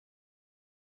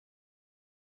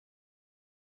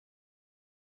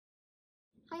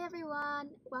Hi everyone,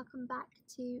 welcome back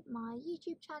to my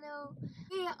YouTube channel.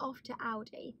 We're off to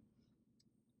Aldi,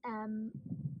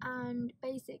 and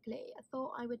basically I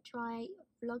thought I would try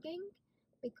vlogging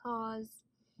because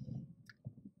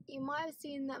you might have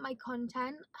seen that my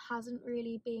content hasn't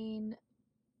really been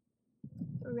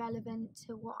relevant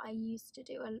to what I used to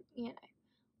do.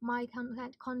 My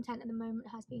content at the moment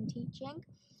has been teaching,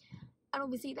 and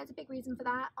obviously there's a big reason for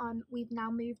that. We've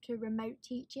now moved to remote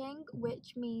teaching,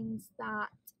 which means that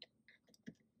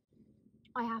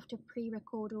I have to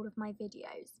pre-record all of my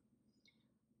videos,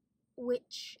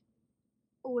 which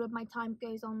all of my time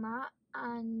goes on that,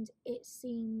 and it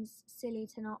seems silly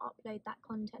to not upload that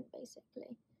content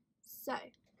basically. So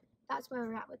that's where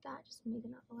we're at with that. Just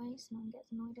moving out the way so no one gets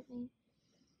annoyed at me.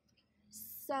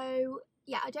 So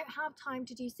yeah, I don't have time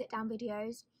to do sit down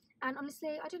videos, and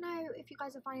honestly I don't know if you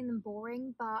guys are finding them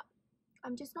boring, but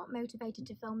I'm just not motivated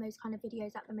to film those kind of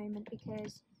videos at the moment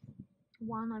because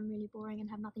one, I'm really boring and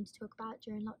have nothing to talk about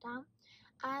during lockdown,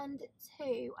 and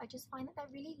two, I just find that they're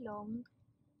really long.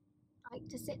 Like,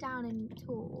 to sit down and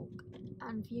talk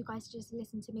and for you guys to just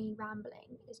listen to me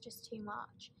rambling is just too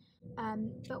much.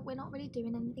 But we're not really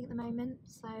doing anything at the moment,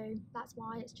 so that's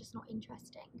why it's just not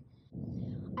interesting.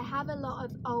 I have a lot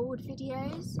of old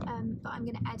videos that I'm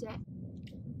going to edit,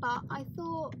 but I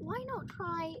thought, why not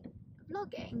try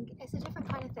vlogging? It's a different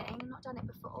kind of thing. I've not done it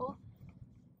before,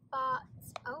 but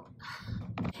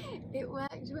it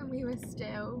worked when we were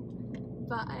still,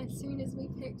 but as soon as we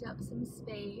picked up some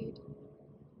speed,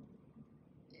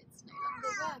 it's no longer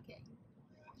working.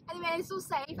 Anyway, it's all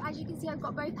safe. As you can see, I've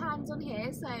got both hands on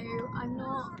here, so I'm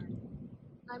not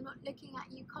looking at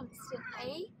you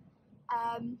constantly.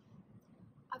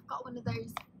 I've got one of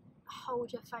those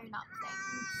hold your phone up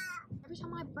things. Every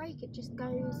time I break, it just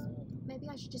goes. Maybe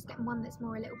I should just get one that's a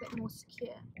little bit more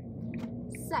secure.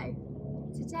 So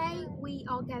today we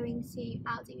are going to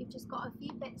Aldi. We've just got a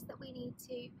few bits that we need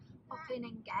to pop in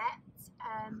and get.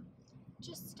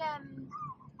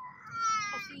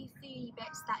 A few foodie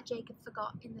bits that Jacob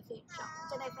forgot in the food shop. I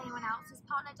don't know if anyone else's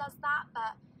partner does that,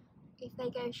 but if they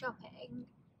go shopping,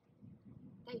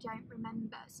 they don't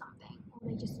remember something, or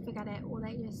they just forget it, or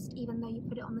they just, even though you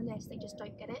put it on the list, they just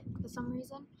don't get it for some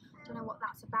reason. Don't know what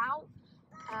that's about.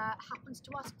 Happens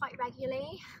to us quite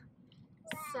regularly,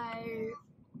 so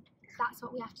that's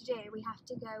what we have to do. We have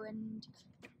to go and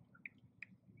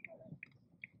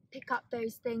pick up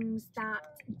those things that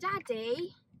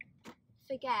Daddy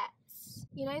forgets.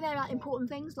 You know, they're like important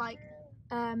things like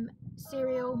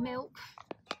cereal, milk,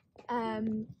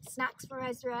 snacks for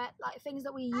Ezra, like things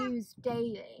that we use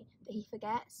daily that he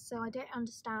forgets. So I don't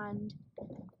understand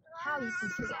how you can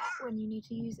forget when you need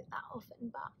to use it that often,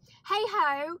 but hey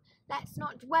ho, let's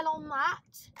not dwell on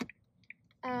that.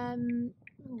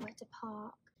 Where to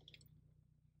park?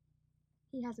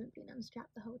 He hasn't been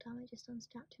unstrapped the whole time, I just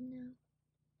unstrapped him now.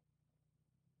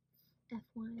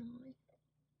 FYI.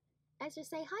 Ezra,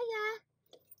 say hiya!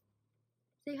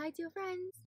 Say hi to your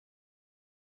friends.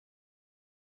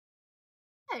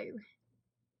 So,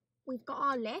 we've got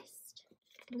our list.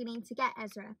 We need to get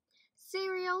Ezra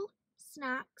cereal,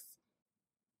 snacks,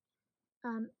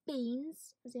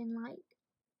 beans, as in like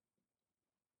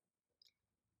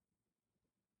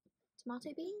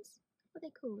tomato beans? What are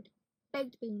they called?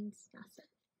 Baked beans, that's it.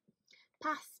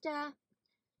 Pasta,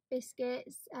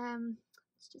 biscuits,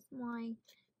 it's just my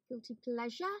guilty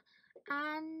pleasure,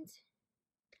 and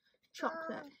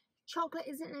chocolate. Chocolate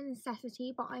isn't a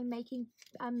necessity, but I'm making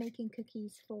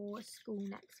cookies for school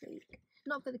next week.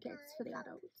 Not for the kids, for the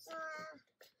adults.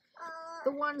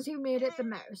 The ones who need it the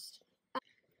most.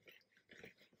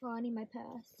 Oh, I need my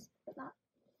purse. Put that.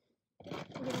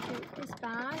 We're going to take this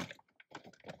bag.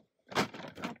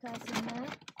 My purse in there.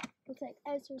 We'll take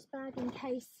Ezra's bag in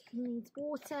case he needs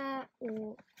water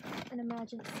or an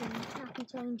emergency nappy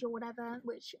change or whatever,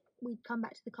 which we'd come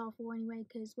back to the car for anyway,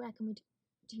 because where can we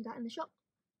do that in the shop?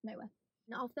 Nowhere.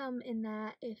 And I'll film in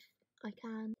there if I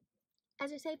can.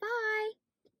 Ezra, say bye!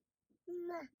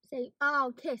 Mwah. Say,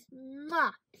 oh, kiss.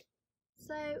 Mwah.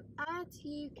 So, as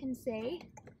you can see,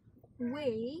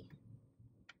 we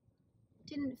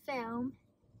didn't film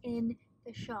in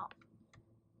the shop.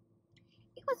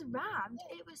 It was rammed.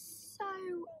 It was so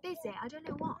busy. I don't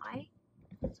know why.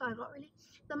 Sorry,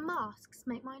 the masks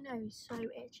make my nose so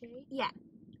itchy. Yeah,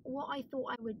 what I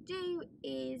thought I would do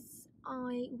is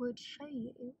I would show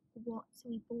you what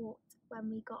we bought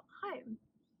when we got home,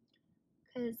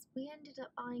 because we ended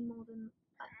up buying more than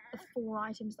the 4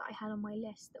 items that I had on my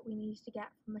list that we needed to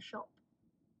get from the shop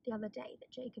the other day that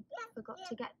Jacob forgot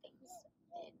to get things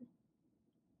in,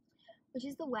 which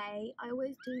is the way I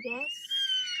always do this.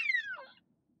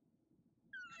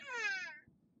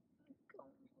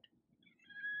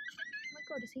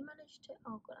 god, has he managed to...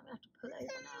 Oh god, I'm gonna have to pull over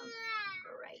now.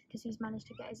 Great, because he's managed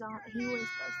to get his arm. He always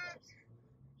does this.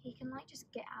 He can like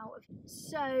just get out of...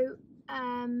 So,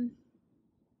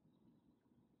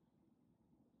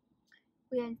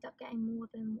 we ended up getting more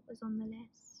than what was on the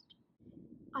list.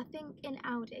 I think in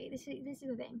Aldi, this is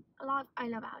the thing. I love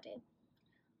Aldi.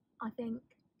 I think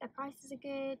their prices are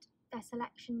good, their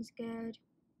selection's good,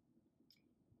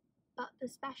 but the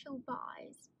special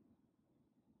buys,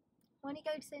 when you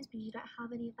go to Sainsbury's, you don't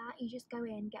have any of that. You just go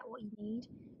in, get what you need,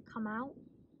 come out,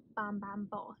 bam bam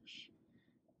bosh.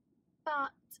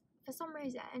 But for some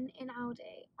reason in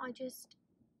Aldi, I just,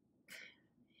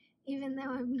 even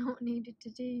though I'm not needed to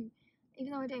do,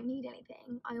 even though I don't need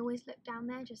anything, I always look down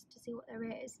there just to see what there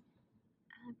is.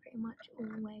 And I pretty much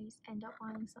always end up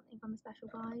buying something from the special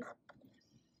buys.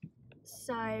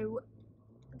 So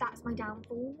that's my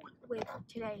downfall with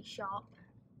today's shop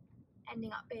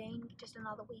ending up being just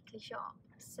another weekly shop.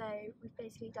 So we've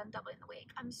basically done double in the week.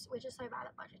 We're just so bad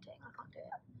at budgeting. I can't do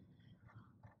it.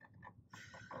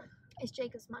 It's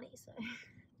Jacob's money, so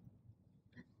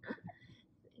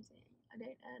I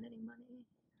don't earn any money.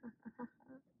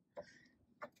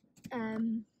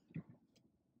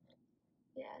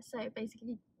 Yeah, so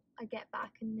basically I get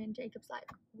back and then Jacob's like,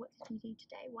 what did you do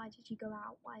today? Why did you go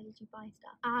out? Why did you buy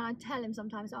stuff? And I tell him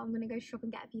sometimes, oh, I'm gonna go shop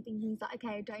and get a few things, and he's like,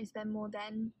 okay, don't spend more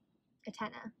than a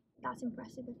tenner. That's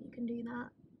impressive if you can do that.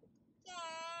 Yeah.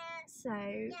 So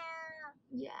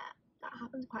yeah, that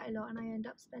happens quite a lot, and I end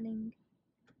up spending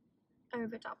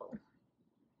over double,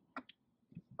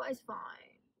 but it's fine.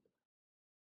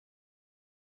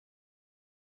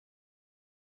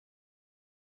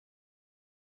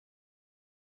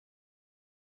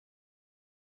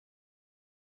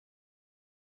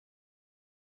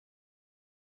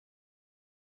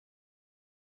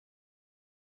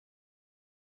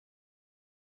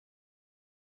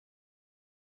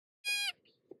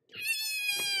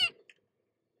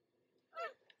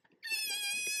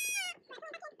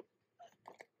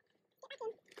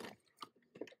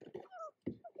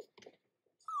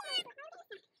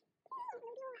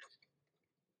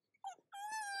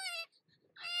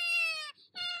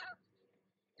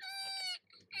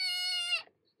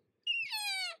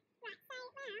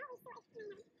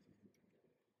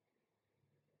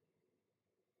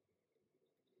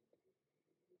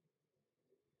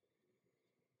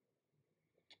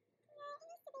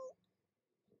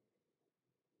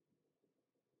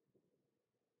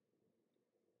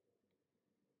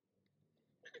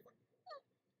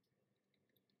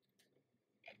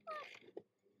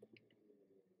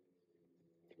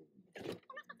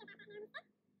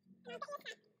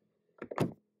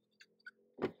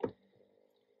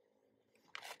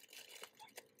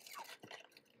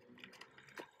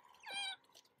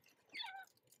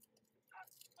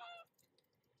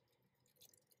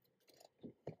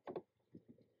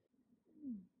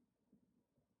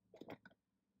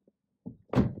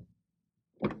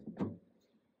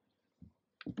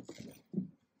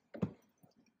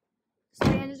 So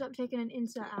I ended up taking an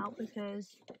insert out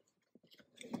because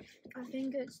I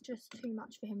think it's just too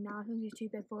much for him now. I think he's too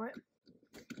big for it.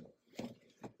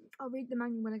 I'll read the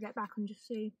manual when I get back and just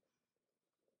see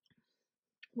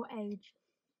what age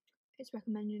it's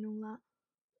recommended and all that.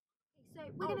 So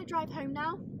we're gonna drive home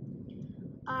now.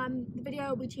 The video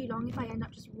will be too long if I end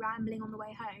up just rambling on the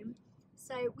way home.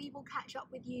 So we will catch up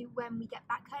with you when we get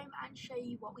back home and show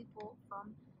you what we bought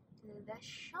from the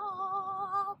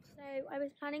shop. So I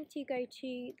was planning to go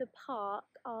to the park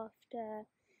after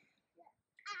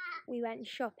we went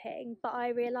shopping, but I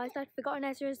realised I'd forgotten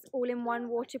Ezra's all-in-one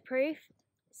waterproof,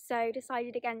 so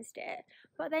decided against it.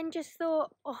 But then just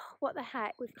thought, oh, what the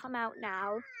heck, we've come out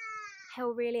now.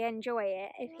 He'll really enjoy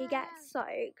it. If he gets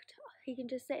soaked, he can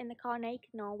just sit in the car naked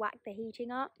and I'll whack the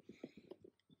heating up.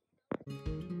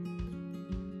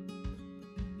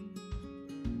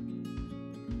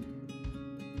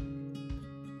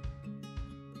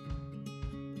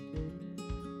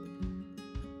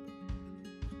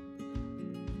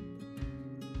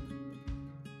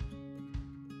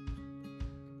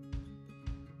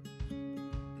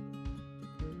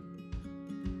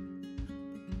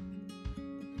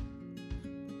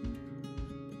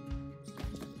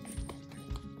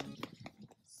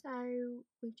 So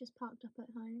we've just parked up at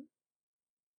home.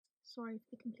 Sorry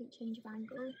for the complete change of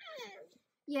angle.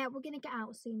 Yeah, we're gonna get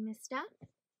out soon, mister.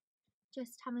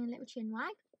 Just having a little chin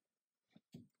wag.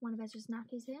 One of Ezra's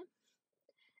nappies here.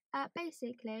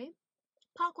 Basically,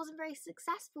 park wasn't very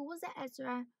successful, was it,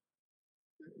 Ezra?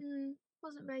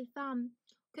 Wasn't very fun.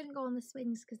 Couldn't go on the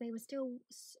swings because they were still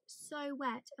so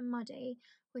wet and muddy,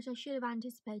 which I should have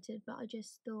anticipated, but I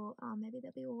just thought, oh, maybe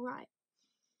they'll be alright.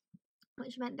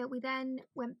 Which meant that we then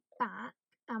went back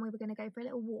and we were going to go for a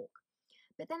little walk.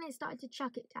 But then it started to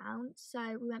chuck it down,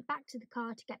 so we went back to the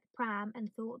car to get the pram and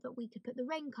thought that we could put the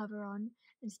rain cover on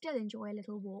and still enjoy a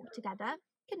little walk together.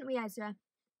 Couldn't we, Ezra?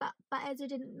 But Ezra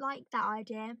didn't like that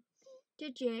idea,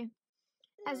 did you?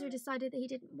 Ezra decided that he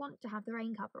didn't want to have the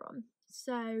rain cover on,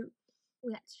 so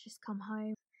let's just come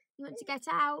home. You want to get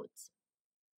out?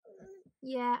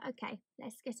 Yeah, okay,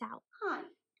 let's get out. Hi,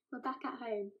 we're back at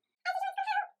home.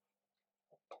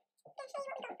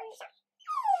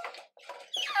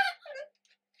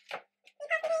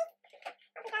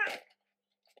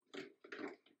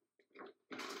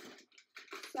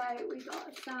 So we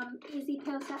got some Easy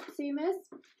Peel Satsumas,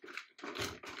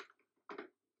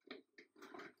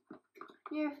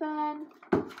 Nurofen,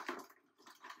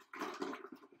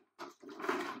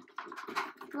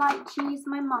 light cheese.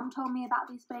 My mum told me about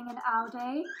these being in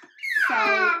Aldi,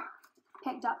 so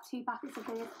picked up 2 packets of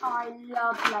these. I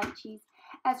love light cheese.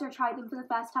 Ezra tried them for the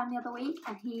first time the other week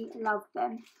and he loved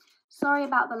them. Sorry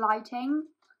about the lighting.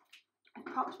 I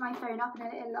propped my phone up in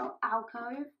a little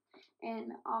alcove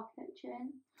in our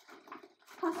kitchen.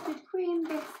 Custard cream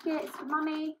biscuits for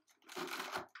Mummy.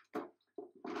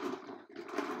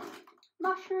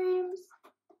 Mushrooms.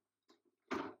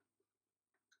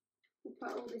 We'll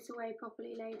put all this away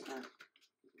properly later.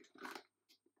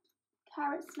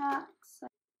 Carrot snacks.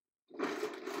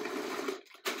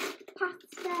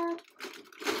 Pasta.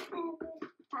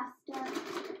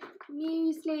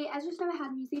 Muesli. Ezra's never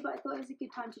had muesli, but I thought it was a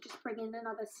good time to just bring in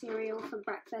another cereal for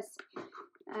breakfast.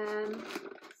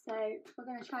 So we're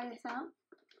going to try this out.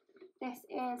 This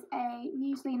is a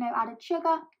muesli, no added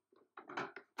sugar.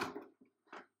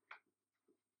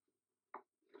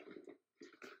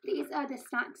 These are the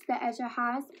snacks that Ezra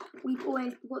has. We've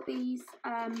always got these.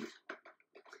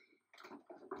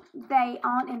 They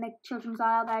aren't in the children's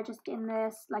aisle. They're just in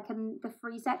this, like in the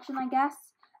free section, I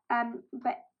guess.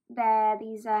 But they're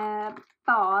these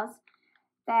bars.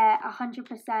 They're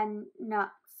 100%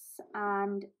 nuts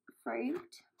and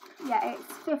fruit. Yeah,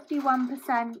 it's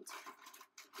 51%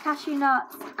 cashew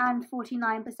nuts and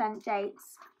 49%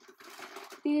 dates.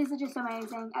 These are just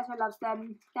amazing. Ezra loves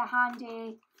them. They're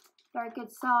handy. They're a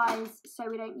good size, so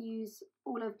we don't use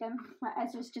all of them.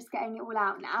 Ezra's just getting it all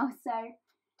out now. So,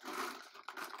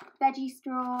 veggie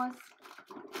straws,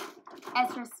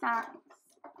 Ezra snacks.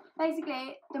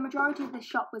 Basically, the majority of the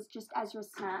shop was just Ezra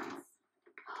snacks.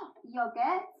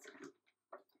 Yogurt,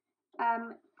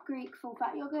 Greek full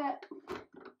fat yogurt.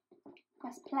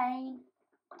 That's plain.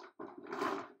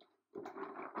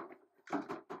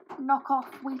 Knockoff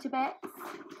Weetabix.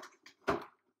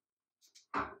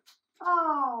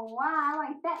 Oh wow,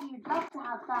 I bet you'd love to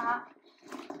have that.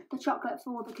 The chocolate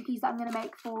for the cookies that I'm going to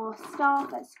make for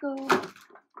staff at school.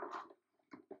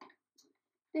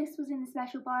 This was in the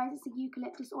special buys. It's a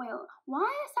eucalyptus oil. Why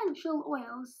are essential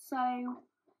oils so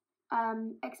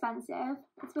expensive?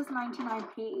 This was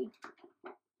 99p.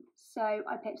 So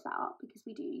I picked that up because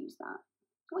we do use that.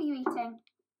 What are you eating?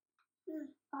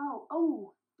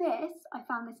 Oh, this, I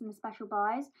found this in the special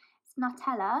buys. It's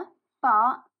Nutella,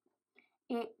 but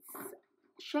it's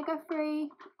sugar-free,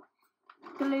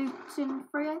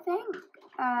 gluten-free, I think.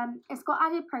 It's got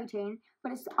added protein,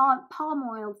 but it's palm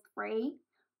oil-free,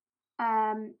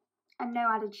 and no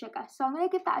added sugar. So I'm going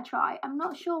to give that a try. I'm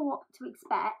not sure what to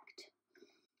expect,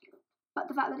 but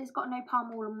the fact that it's got no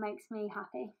palm oil makes me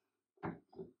happy.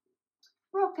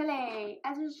 Broccoli.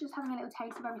 Ezra's just having a little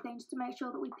taste of everything just to make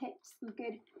sure that we picked some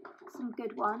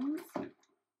good ones.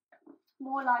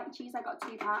 More light cheese. I got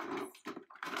 2 packs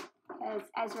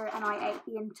because Ezra and I ate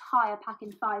the entire pack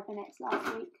in 5 minutes last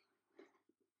week.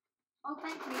 Oh,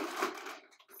 thank you.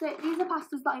 So these are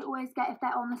pastas that I always get if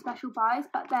they're on the special buys,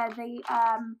 but they're the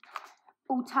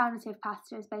alternative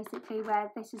pastas basically, where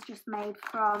this is just made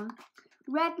from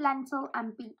red lentil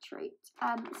and beetroot.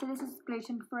 So this is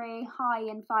gluten-free, high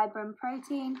in fibre and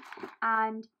protein,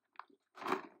 and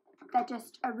they're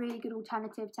just a really good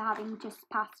alternative to having just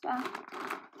pasta.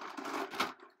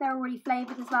 They're already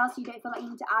flavoured as well, so you don't feel like you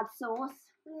need to add sauce.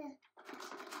 Yeah.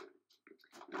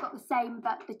 Got the same,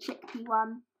 but the chickpea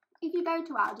one. If you go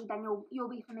to Aldi, then you'll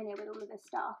be familiar with all of this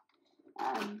stuff.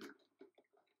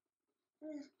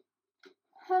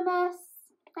 Hummus.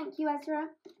 Thank you, Ezra.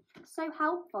 So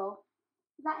helpful.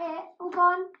 Is that it? All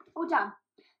gone? All done.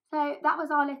 So that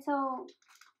was our little,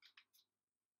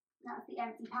 that's the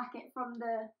empty packet from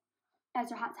the,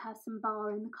 Ezra had to have some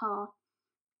bar in the car.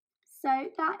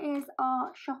 So that is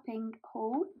our shopping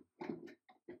haul.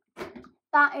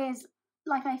 That is,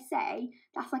 like I say,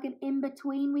 that's like an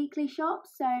in-between weekly shop.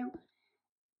 So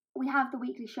we have the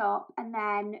weekly shop, and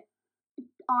then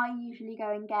I usually go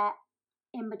and get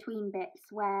in-between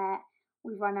bits where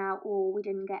we've run out or we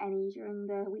didn't get any during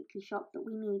the weekly shop that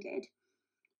we needed.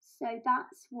 So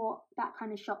that's what that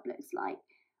kind of shop looks like.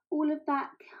 All of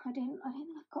that, I don't think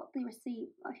I've got the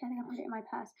receipt. I think I put it in my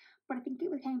purse, but I think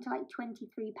it came to like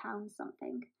 £23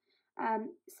 something.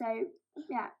 So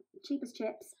yeah, cheap as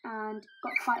chips, and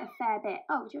got quite a fair bit.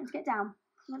 Oh, do you want to get down?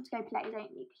 You want to go play,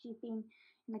 don't you? Because you've been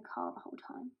in the car the whole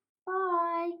time.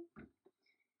 Bye.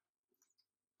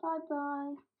 Bye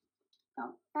bye.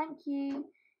 Oh, thank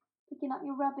you. Picking up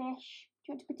your rubbish.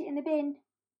 Do you want to put it in the bin?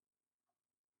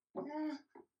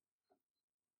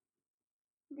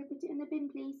 Go put it in the bin,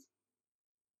 please.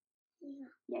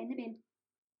 Yeah, in the bin.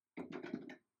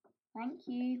 Thank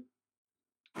you.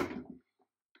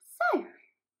 So,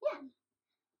 yeah.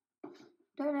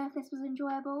 Don't know if this was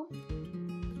enjoyable.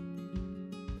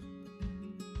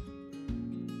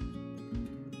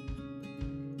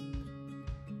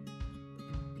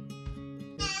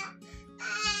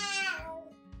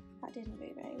 That didn't go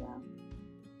very well.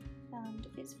 And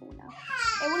it's full now.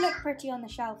 It will look pretty on the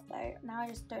shelf though. Now I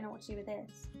just don't know what to do with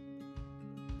this.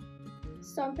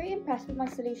 So I'm pretty impressed with my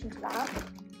solution to that.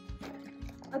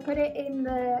 I put it in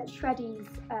the Shreddies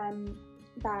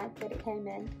bag that it came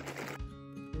in.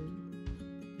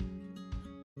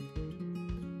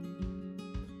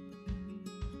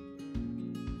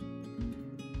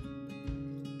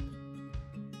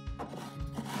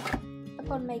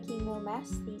 Upon making more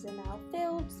mess, these are now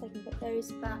filled, so I can put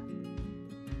those back.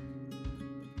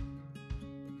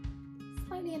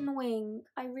 Slightly annoying.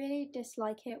 I really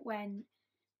dislike it when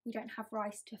we don't have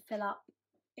rice to fill up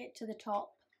it to the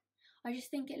top. I just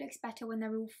think it looks better when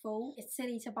they're all full. It's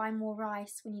silly to buy more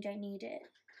rice when you don't need it,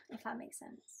 if that makes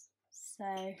sense. So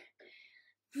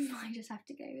I just have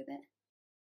to go with it.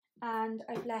 And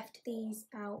I've left these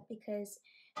out because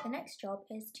the next job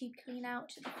is to clean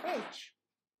out the fridge.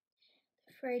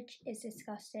 The fridge is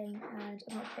disgusting and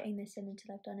I'm not putting this in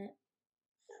until I've done it.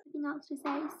 Nothing else to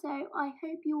say, so I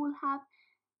hope you all have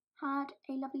had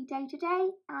a lovely day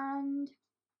today, and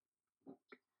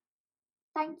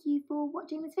thank you for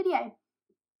watching this video.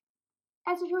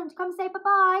 Ezra, do you want to come say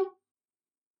bye-bye?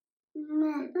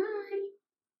 Bye-bye.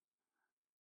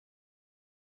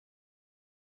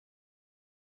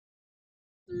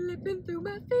 Slipping through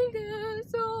my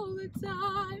fingers all the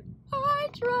time. I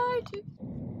try to,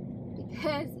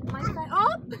 because my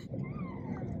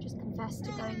phone just confessed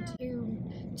to going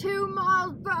 2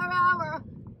 miles per hour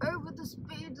over the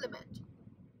speed limit.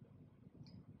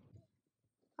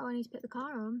 Oh, I need to put the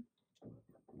car on.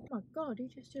 Oh my god, he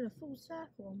just did a full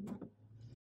circle on that.